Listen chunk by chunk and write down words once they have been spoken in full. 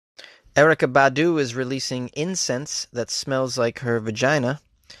Erykah Badu is releasing incense that smells like her vagina,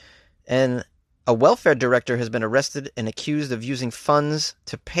 and a welfare director has been arrested and accused of using funds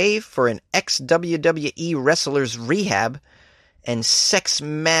to pay for an ex-WWE wrestler's rehab, and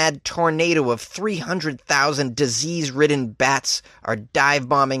sex-mad tornado of 300,000 disease-ridden bats are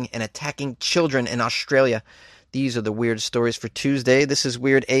dive-bombing and attacking children in Australia. These are the weird stories for Tuesday. This is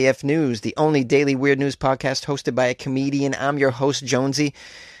Weird AF News, the only daily weird news podcast hosted by a comedian. I'm your host, Jonesy,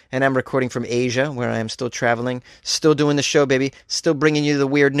 and I'm recording from Asia, where I am still traveling, still doing the show, baby, still bringing you the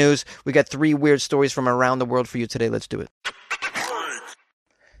weird news. We got 3 weird stories from around the world for you today. Let's do it.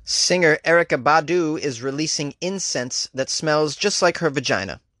 Singer Erykah Badu is releasing incense that smells just like her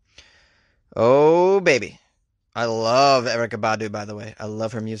vagina. Oh, baby. I love Erykah Badu, by the way. I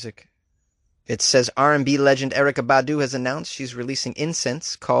love her music. It says R&B legend Erykah Badu has announced she's releasing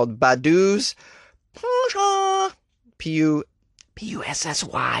incense called Badu's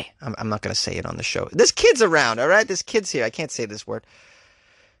P-U-S-S-Y. I'm not going to say it on the show. This kid's around, all right? This kid's here. I can't say this word.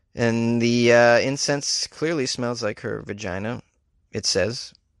 And the incense clearly smells like her vagina, it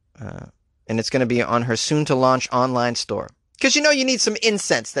says. And it's going to be on her soon-to-launch online store. Because you know you need some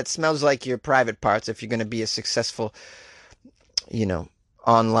incense that smells like your private parts if you're going to be a successful,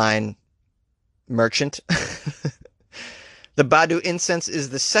 online merchant. The Badu incense is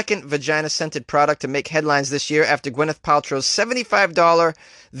the second vagina-scented product to make headlines this year after Gwyneth Paltrow's $75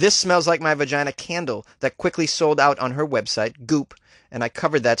 This Smells Like My Vagina candle that quickly sold out on her website, Goop. And I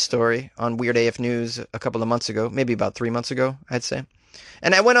covered that story on Weird AF News a couple of months ago, maybe about 3 months ago, I'd say.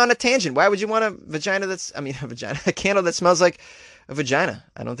 And I went on a tangent. Why would you want a candle that smells like a vagina?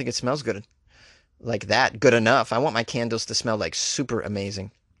 I don't think it smells good like that. Good enough. I want my candles to smell like super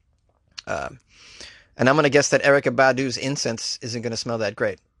amazing. And I'm going to guess that Erykah Badu's incense isn't going to smell that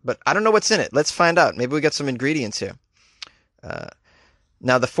great. But I don't know what's in it. Let's find out. Maybe we got some ingredients here.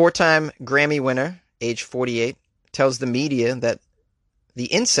 Now, the 4-time Grammy winner, age 48, tells the media that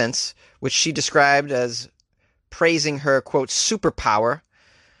the incense, which she described as praising her, quote, superpower,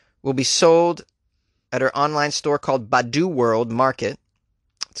 will be sold at her online store called Badu World Market.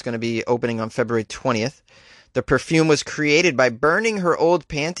 It's going to be opening on February 20th. The perfume was created by burning her old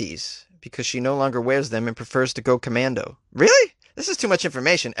panties because she no longer wears them and prefers to go commando. Really? This is too much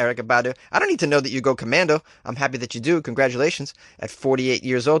information, Erykah Badu. I don't need to know that you go commando. I'm happy that you do. Congratulations. At 48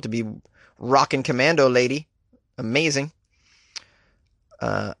 years old to be rocking commando, lady. Amazing.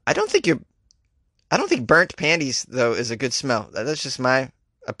 I don't think burnt panties, though, is a good smell. That's just my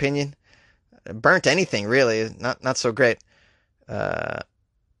opinion. Burnt anything, really, not so great.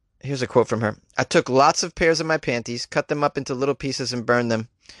 Here's a quote from her. I took lots of pairs of my panties, cut them up into little pieces, and burned them.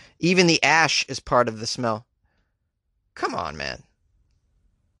 Even the ash is part of the smell. Come on, man.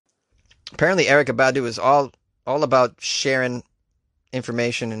 Apparently, Erykah Badu is all about sharing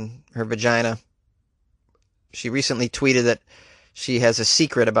information in her vagina. She recently tweeted that she has a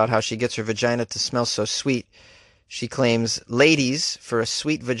secret about how she gets her vagina to smell so sweet. She claims, ladies, for a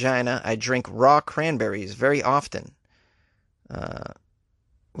sweet vagina, I drink raw cranberries very often.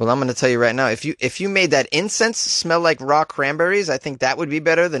 Well, I'm going to tell you right now, if you made that incense smell like raw cranberries, I think that would be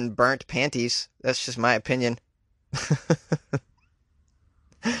better than burnt panties. That's just my opinion.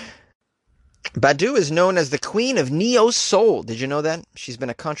 Badu is known as the queen of neo-soul. Did you know that? She's been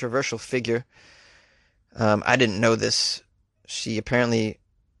a controversial figure. I didn't know this. She apparently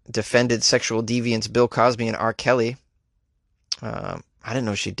defended sexual deviants Bill Cosby and R. Kelly. I didn't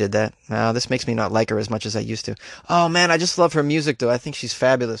know she did that. Now, this makes me not like her as much as I used to. Oh, man, I just love her music, though. I think she's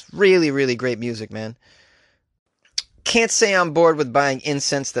fabulous. Really, really great music, man. Can't say I'm bored with buying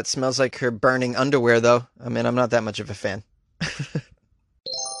incense that smells like her burning underwear, though. I mean, I'm not that much of a fan.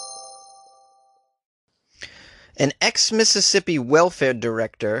 An ex-Mississippi welfare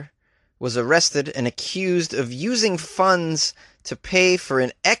director was arrested and accused of using funds to pay for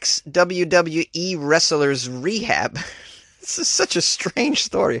an ex-WWE wrestler's rehab. This is such a strange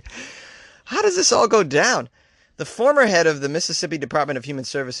story. How does this all go down? The former head of the Mississippi Department of Human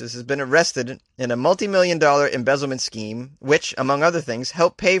Services has been arrested in a multi-million-dollar embezzlement scheme, which, among other things,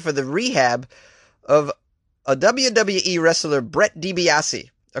 helped pay for the rehab of a WWE wrestler, Brett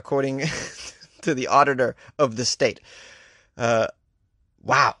DiBiase, according to the auditor of the state.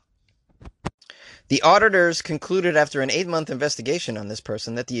 Wow. The auditors concluded after an 8-month investigation on this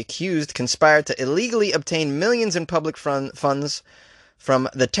person that the accused conspired to illegally obtain millions in public funds from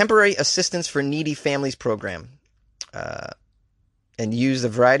the Temporary Assistance for Needy Families program, and used a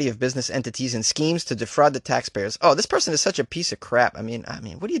variety of business entities and schemes to defraud the taxpayers. Oh, this person is such a piece of crap. I mean,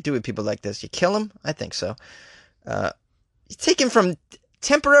 what do you do with people like this? You kill them? I think so. You take him from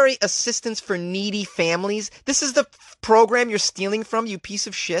Temporary Assistance for Needy Families. This is the program you're stealing from, you piece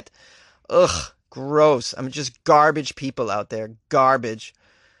of shit. Ugh, gross. I'm just garbage people out there. Garbage.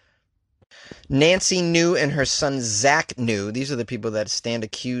 Nancy New and her son Zach New. These are the people that stand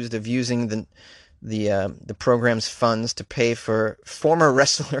accused of using the program's funds to pay for former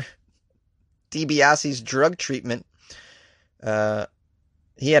wrestler DiBiase's drug treatment. He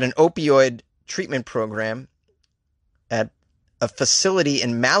had an opioid treatment program at a facility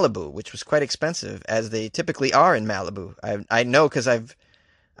in Malibu, which was quite expensive, as they typically are in Malibu. I know because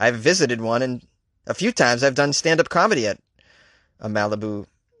I've visited one, and a few times I've done stand-up comedy at a Malibu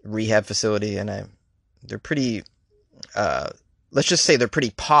rehab facility, and they're pretty, let's just say they're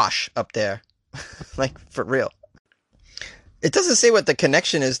pretty posh up there, like for real. It doesn't say what the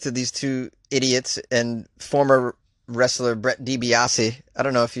connection is to these two idiots and former wrestler Brett DiBiase. I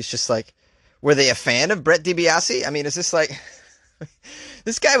don't know if he's just like, were they a fan of Brett DiBiase? I mean, is this like,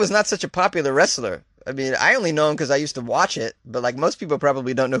 this guy was not such a popular wrestler. I mean, I only know him because I used to watch it, but like most people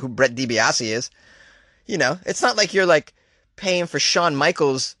probably don't know who Brett DiBiase is. You know, it's not like you're like paying for Shawn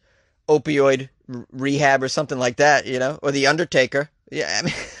Michaels' opioid rehab or something like that, you know, or The Undertaker. Yeah, I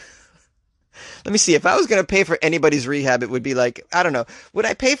mean, let me see. If I was going to pay for anybody's rehab, it would be like, I don't know. Would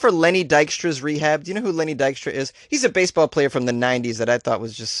I pay for Lenny Dykstra's rehab? Do you know who Lenny Dykstra is? He's a baseball player from the 90s that I thought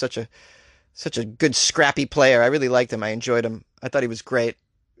was just such a good, scrappy player. I really liked him. I enjoyed him. I thought he was great.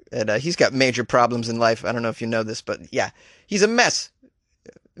 And he's got major problems in life. I don't know if you know this, but yeah, he's a mess.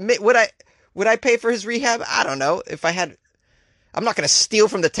 Would I pay for his rehab? I don't know. I'm not going to steal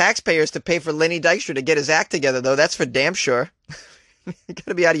from the taxpayers to pay for Lenny Dykstra to get his act together, though. That's for damn sure. You got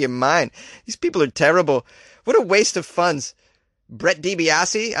to be out of your mind. These people are terrible. What a waste of funds. Brett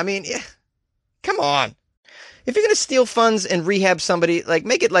DiBiase? I mean, yeah, come on. If you're going to steal funds and rehab somebody, like,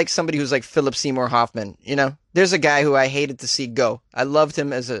 make it like somebody who's like Philip Seymour Hoffman, you know? There's a guy who I hated to see go. I loved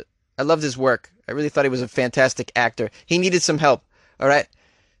his work. I really thought he was a fantastic actor. He needed some help, all right?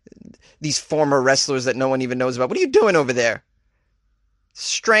 These former wrestlers that no one even knows about. What are you doing over there?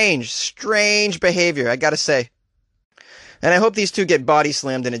 Strange behavior, I gotta say. And I hope these two get body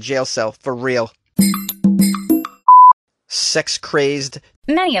slammed in a jail cell, for real. Sex-crazed.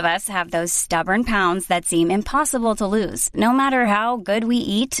 Many of us have those stubborn pounds that seem impossible to lose, no matter how good we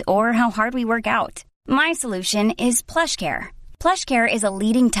eat or how hard we work out. My solution is PlushCare. PlushCare is a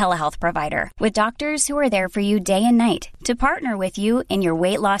leading telehealth provider with doctors who are there for you day and night to partner with you in your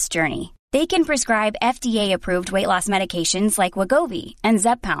weight loss journey. They can prescribe FDA-approved weight loss medications like Wegovy and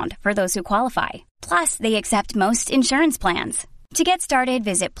Zepbound for those who qualify. Plus, they accept most insurance plans. To get started,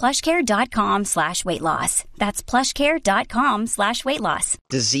 visit plushcare.com/weightloss. That's plushcare.com/weightloss.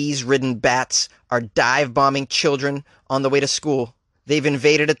 Disease-ridden bats are dive-bombing children on the way to school. They've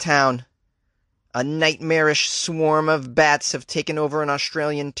invaded a town. A nightmarish swarm of bats have taken over an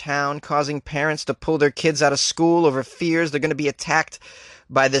Australian town, causing parents to pull their kids out of school over fears they're going to be attacked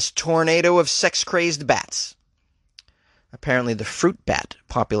by this tornado of sex-crazed bats. Apparently, the fruit bat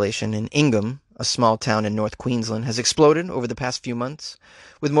population in Ingham, a small town in North Queensland, has exploded over the past few months,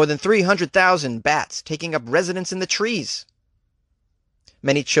 with more than 300,000 bats taking up residence in the trees.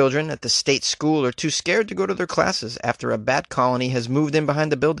 Many children at the state school are too scared to go to their classes after a bat colony has moved in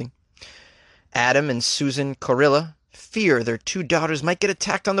behind the building. Adam and Susan Corilla fear their two daughters might get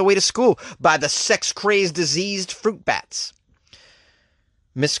attacked on the way to school by the sex-crazed, diseased fruit bats.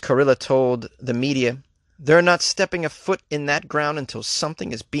 Miss Corilla told the media, "They're not stepping a foot in that ground until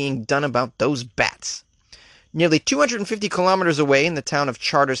something is being done about those bats." Nearly 250 kilometers away in the town of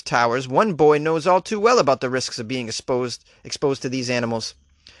Charters Towers, one boy knows all too well about the risks of being exposed to these animals.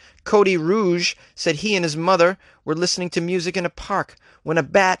 Cody Rouge said he and his mother were listening to music in a park when a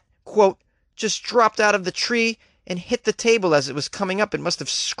bat, quote, just dropped out of the tree and hit the table as it was coming up. It must have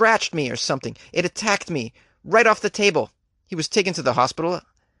scratched me or something. It attacked me right off the table. He was taken to the hospital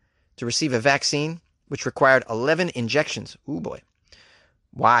to receive a vaccine, which required 11 injections. Ooh, boy.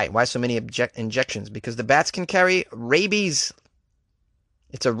 Why? Why so many injections? Because the bats can carry rabies.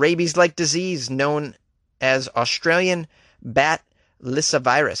 It's a rabies-like disease known as Australian bat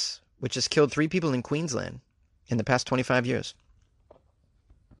lyssavirus, which has killed 3 people in Queensland in the past 25 years.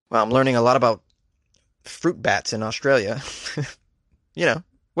 Well, I'm learning a lot about fruit bats in Australia. You know,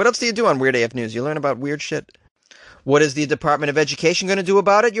 what else do you do on Weird AF News? You learn about weird shit. What is the Department of Education going to do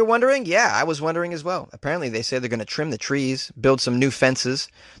about it, you're wondering? Yeah, I was wondering as well. Apparently they say they're going to trim the trees, build some new fences.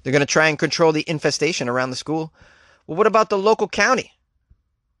 They're going to try and control the infestation around the school. Well, what about the local county?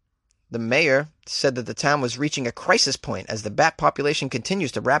 The mayor said that the town was reaching a crisis point as the bat population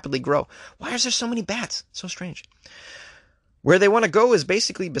continues to rapidly grow. Why is there so many bats? So strange. Where they want to go is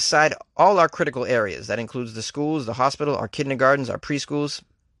basically beside all our critical areas. That includes the schools, the hospital, our kindergartens, our preschools.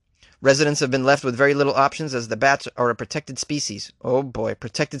 Residents have been left with very little options as the bats are a protected species. Oh boy,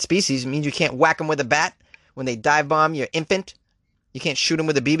 protected species means you can't whack them with a bat when they dive bomb your infant. You can't shoot them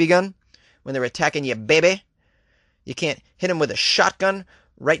with a BB gun when they're attacking your baby. You can't hit them with a shotgun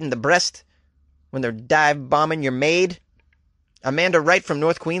right in the breast when they're dive bombing your maid. Amanda Wright from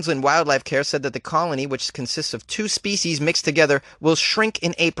North Queensland Wildlife Care said that the colony, which consists of 2 species mixed together, will shrink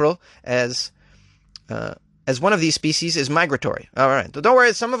in April as one of these species is migratory. All right, don't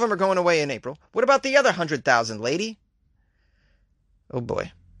worry, some of them are going away in April. What about the other 100,000, lady? Oh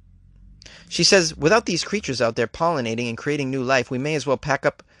boy. She says, without these creatures out there pollinating and creating new life, we may as well pack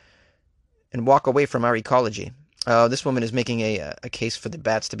up and walk away from our ecology. This woman is making a case for the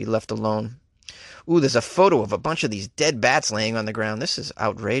bats to be left alone. Ooh, there's a photo of a bunch of these dead bats laying on the ground. This is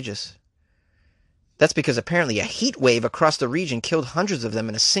outrageous. That's because apparently a heat wave across the region killed hundreds of them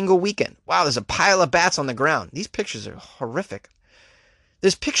in a single weekend. Wow, there's a pile of bats on the ground. These pictures are horrific.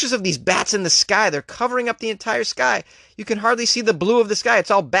 There's pictures of these bats in the sky. They're covering up the entire sky. You can hardly see the blue of the sky.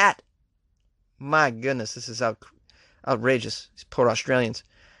 It's all bat. My goodness, this is outrageous. These poor Australians.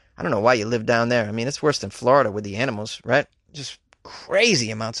 I don't know why you live down there. I mean, it's worse than Florida with the animals, right? Just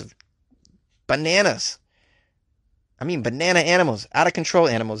crazy amounts of bananas. I mean, banana animals. Out of control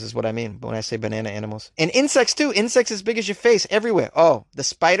animals is what I mean when I say banana animals. And insects, too. Insects as big as your face everywhere. Oh, the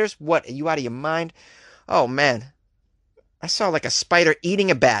spiders? What? Are you out of your mind? Oh, man. I saw like a spider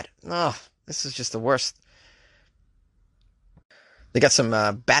eating a bat. Oh, this is just the worst. They got some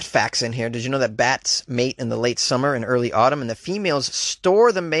bat facts in here. Did you know that bats mate in the late summer and early autumn, and the females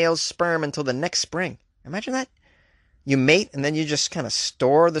store the male's sperm until the next spring? Imagine that. You mate, and then you just kind of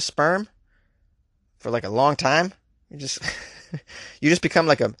store the sperm for like a long time. You just become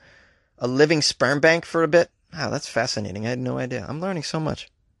like a living sperm bank for a bit. Wow, that's fascinating. I had no idea. I'm learning so much.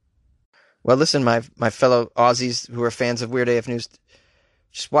 Well, listen, my fellow Aussies who are fans of Weird AF News,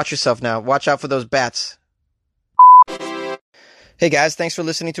 just watch yourself now. Watch out for those bats. Hey guys, thanks for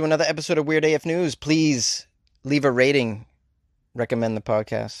listening to another episode of Weird AF News. Please leave a rating, recommend the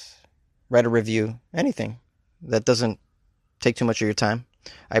podcast, write a review, anything that doesn't take too much of your time.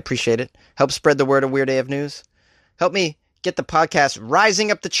 I appreciate it. Help spread the word of Weird AF News. Help me get the podcast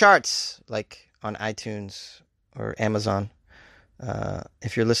rising up the charts, like on iTunes or Amazon.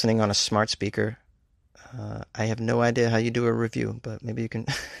 If you're listening on a smart speaker, I have no idea how you do a review, but maybe you can.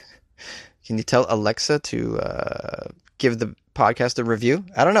 Can you tell Alexa to give the podcast a review?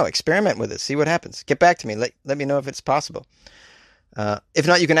 I don't know. Experiment with it. See what happens. Get back to me. Let me know if it's possible. If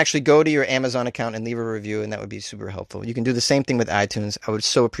not, you can actually go to your Amazon account and leave a review, and that would be super helpful. You can do the same thing with iTunes. I would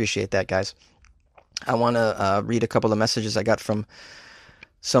so appreciate that, guys. I want to read a couple of messages I got from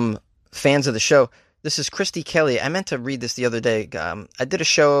some fans of the show. This is Christy Kelly. I meant to read this the other day. I did a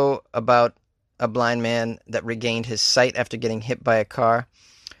show about a blind man that regained his sight after getting hit by a car.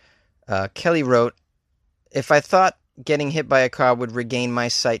 Kelly wrote, "If I thought getting hit by a car would regain my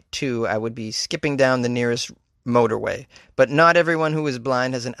sight too, I would be skipping down the nearest motorway. But not everyone who is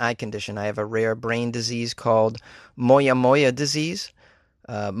blind has an eye condition. I have a rare brain disease called Moyamoya disease.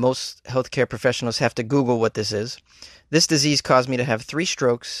 Most healthcare professionals have to Google what this is. This disease caused me to have 3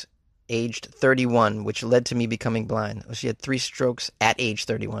 strokes aged 31, which led to me becoming blind." She had 3 strokes at age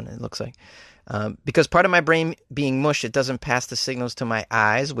 31, it looks like. Because part of my brain being mush, it doesn't pass the signals to my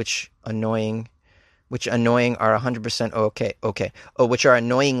eyes, which annoying are 100% okay. Oh, which are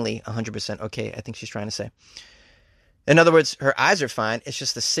annoyingly 100% okay, I think she's trying to say. In other words, her eyes are fine. It's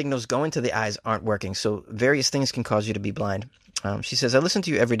just the signals going to the eyes aren't working. So various things can cause you to be blind. She says, "I listen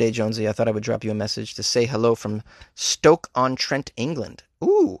to you every day, Jonesy. I thought I would drop you a message to say hello from Stoke-on-Trent, England."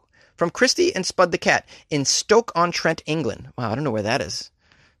 Ooh, from Christy and Spud the Cat in Stoke-on-Trent, England. Wow, I don't know where that is.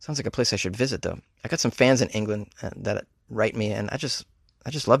 Sounds like a place I should visit, though. I got some fans in England that write me, and I just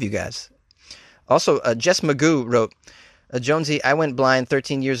love you guys. Also, Jess Magoo wrote, "Jonesy, I went blind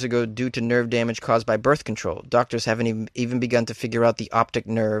 13 years ago due to nerve damage caused by birth control. Doctors haven't even begun to figure out the optic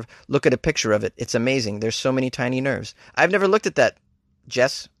nerve. Look at a picture of it. It's amazing. There's so many tiny nerves." I've never looked at that,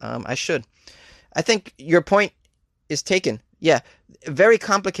 Jess. I should. I think your point is taken. Yeah, very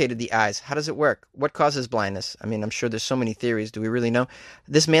complicated, the eyes. How does it work? What causes blindness? I mean, I'm sure there's so many theories. Do we really know?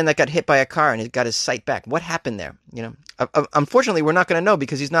 This man that got hit by a car and he got his sight back, what happened there? You know, unfortunately, we're not going to know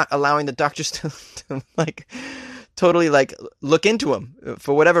because he's not allowing the doctors to totally look into him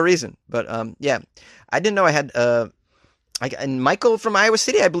for whatever reason. But yeah, I didn't know I had. And Michael from Iowa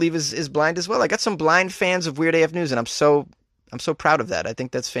City, I believe, is blind as well. I got some blind fans of Weird AF News, and I'm so proud of that. I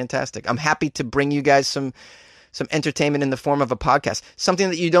think that's fantastic. I'm happy to bring you guys some entertainment in the form of a podcast, something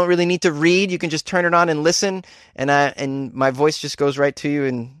that you don't really need to read. You can just turn it on and listen, and my voice just goes right to you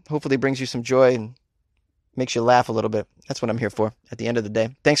and hopefully brings you some joy. And makes you laugh a little bit. That's what I'm here for at the end of the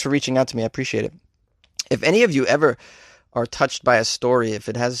day. Thanks for reaching out to me. I appreciate it. If any of you ever are touched by a story, if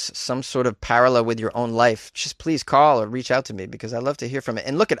it has some sort of parallel with your own life, just please call or reach out to me because I love to hear from it.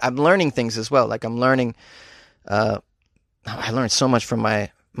 And look, I'm learning things as well. Like I'm learning, I learned so much from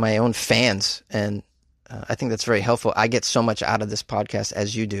my own fans, and I think that's very helpful. I get so much out of this podcast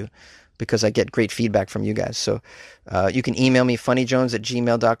as you do because I get great feedback from you guys. So you can email me,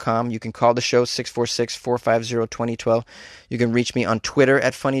 funnyjones@gmail.com. You can call the show, 646-450-2012. You can reach me on Twitter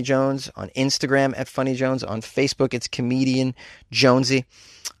at funnyjones, on Instagram at funnyjones, on Facebook it's comedian Jonesy.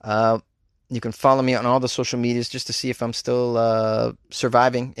 You can follow me on all the social medias just to see if I'm still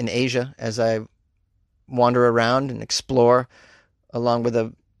surviving in Asia as I wander around and explore along with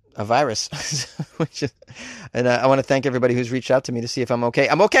a virus. And I want to thank everybody who's reached out to me to see if I'm okay.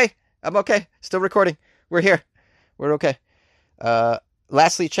 I'm okay. Still recording. We're here. We're okay.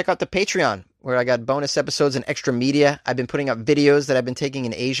 Lastly, check out the Patreon where I got bonus episodes and extra media. I've been putting up videos that I've been taking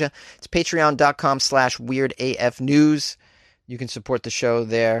in Asia. It's patreon.com/weirdafnews. You can support the show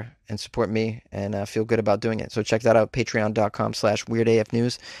there and support me and feel good about doing it. So check that out,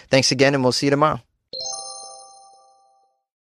 patreon.com/weirdafnews. Thanks again, and we'll see you tomorrow.